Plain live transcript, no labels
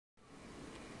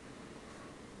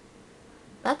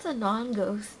That's a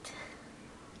non-ghost.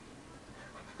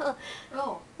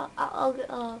 Oh.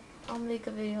 I'll make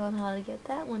a video on how to get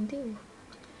that one too.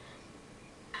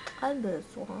 And this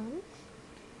one.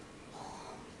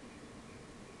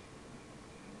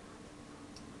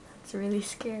 That's really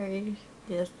scary.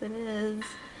 Yes, it is.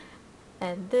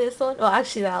 And this one. Well,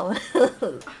 actually, that one.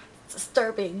 It's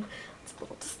disturbing. It's a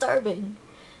little disturbing.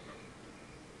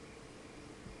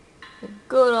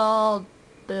 Good old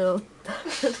Bill.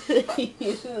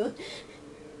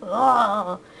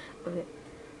 Oh. Okay.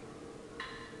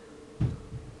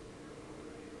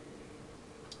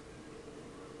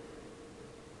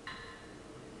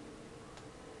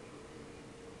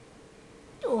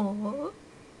 Aww.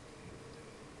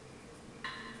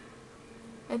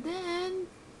 And then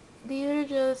these are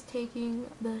just taking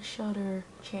the shutter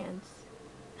chance.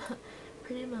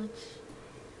 Pretty much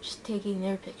just taking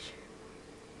their picture.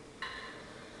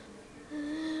 Oh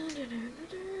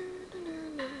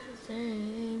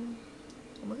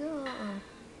my god.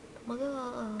 Oh my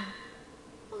god.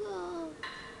 Oh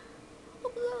my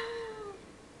god.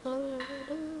 Oh my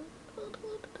god.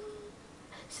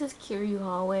 This is Kiryu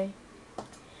hallway.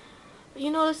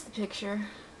 You notice the picture.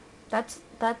 That's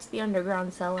the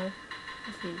underground cellar.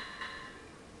 Let's see.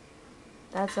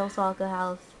 That's Osaka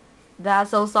House.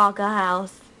 That's Osaka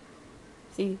House.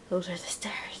 See, those are the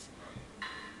stairs.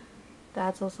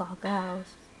 That's Osaka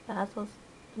House. That's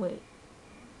wait.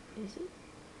 Is it?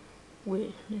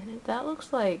 Wait a minute. That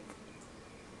looks like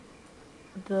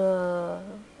the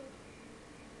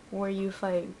where you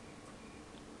fight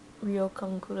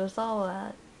Ryokan Kurosawa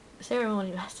at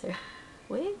Ceremony Master.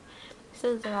 Wait. It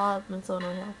says they're all up in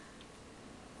Sono Hill.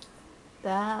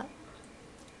 That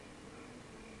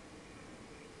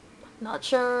not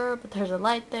sure, but there's a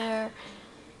light there.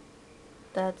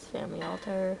 That's family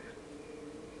altar.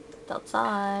 It's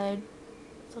outside.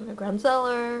 It's underground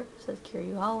cellar. It says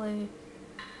Kiryu Hallway.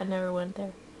 I never went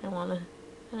there. I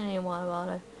didn't want about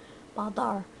it.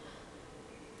 Baldar.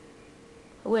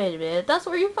 Wait a minute. That's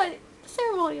where you fight the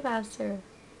ceremony master.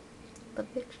 The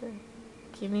picture.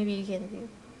 Okay, maybe you can see.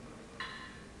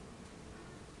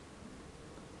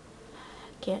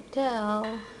 Can't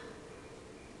tell.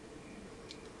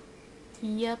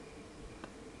 Yep.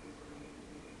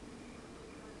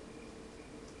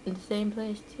 In the same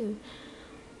place too.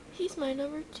 He's my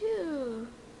number 2.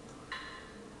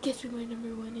 Guess who my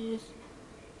number 1 is?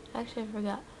 Actually, I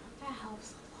forgot. That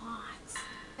helps a lot.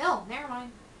 Oh, never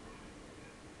mind.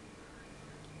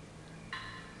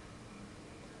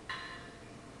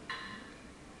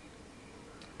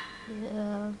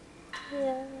 Yeah.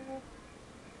 Yeah.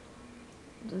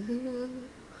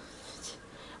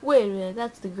 Wait a minute,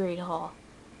 that's the Great Hall.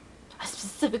 I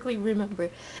specifically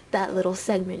remember that little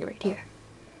segment right here.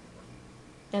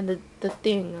 And the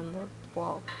thing on the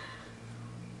wall.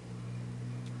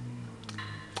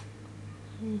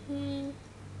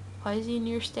 Why is he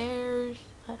near stairs?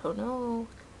 I don't know.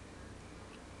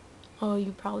 Oh,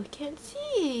 you probably can't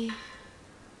see.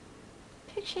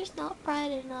 Picture's not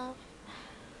bright enough.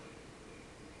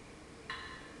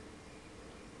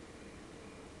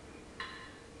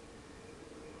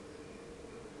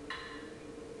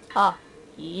 Ah,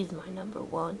 he's my number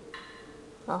 1.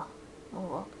 Oh, oh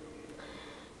well.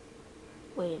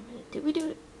 Wait a minute, did we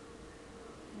do it?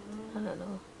 I don't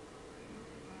know.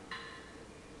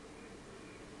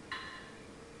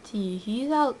 See,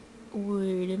 he's out.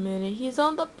 Wait a minute, he's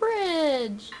on the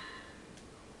bridge.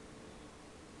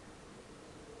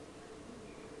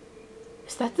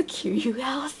 Is that the Kiryu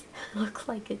house? Looks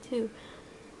like it too.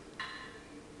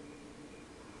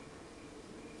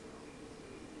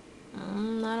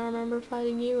 I don't remember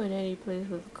fighting you in any place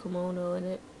with a kimono in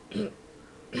it.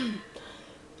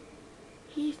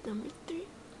 He's number 3.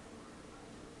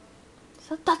 Is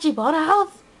that Tachibana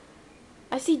house?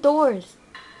 I see doors.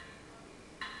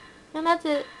 And that's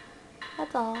it.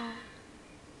 That's all.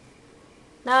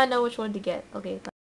 Now I know which one to get. Okay.